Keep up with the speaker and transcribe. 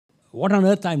what on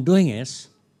earth I'm doing is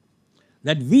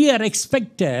that we are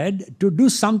expected to do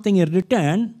something in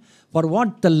return for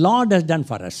what the Lord has done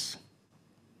for us.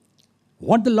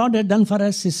 What the Lord has done for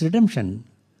us is redemption.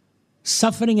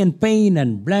 Suffering and pain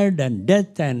and blood and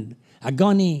death and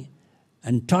agony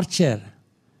and torture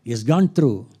He has gone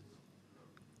through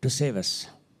to save us.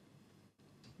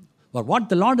 For what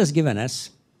the Lord has given us,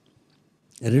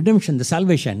 redemption, the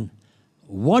salvation,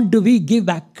 what do we give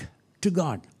back to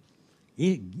God?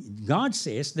 God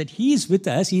says that He is with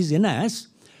us, He is in us,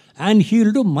 and He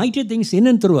will do mighty things in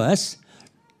and through us.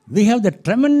 We have the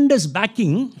tremendous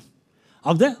backing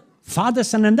of the Father,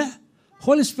 Son, and the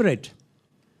Holy Spirit.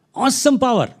 Awesome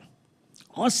power.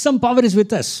 Awesome power is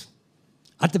with us,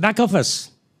 at the back of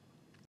us.